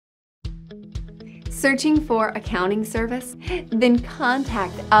Searching for accounting service? Then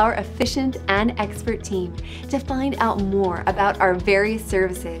contact our efficient and expert team to find out more about our various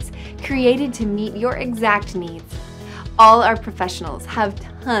services created to meet your exact needs. All our professionals have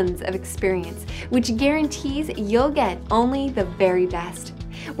tons of experience, which guarantees you'll get only the very best.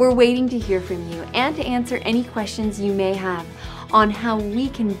 We're waiting to hear from you and to answer any questions you may have on how we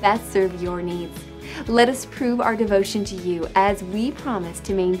can best serve your needs. Let us prove our devotion to you as we promise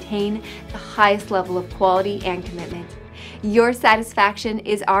to maintain the highest level of quality and commitment. Your satisfaction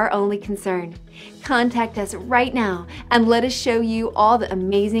is our only concern. Contact us right now and let us show you all the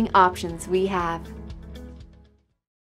amazing options we have.